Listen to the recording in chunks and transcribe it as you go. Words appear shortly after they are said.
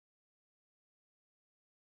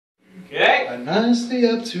Okay. And I stay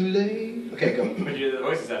up too late. Okay, go. But the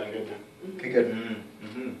voice is sounding good now. Okay, good.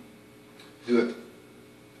 Do it.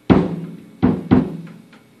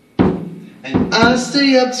 And I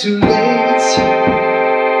stay up too late.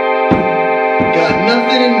 Got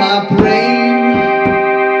nothing in my brain.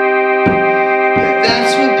 Yeah,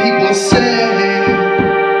 that's what people say.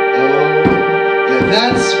 Oh, yeah,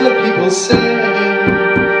 that's what people say.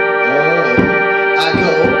 Oh, I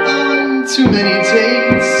go on too many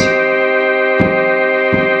dates,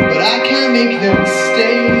 but I can't make them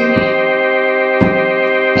stay.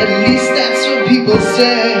 At least that's what people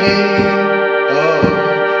say. Oh,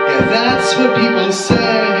 yeah, that's what people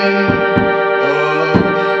say.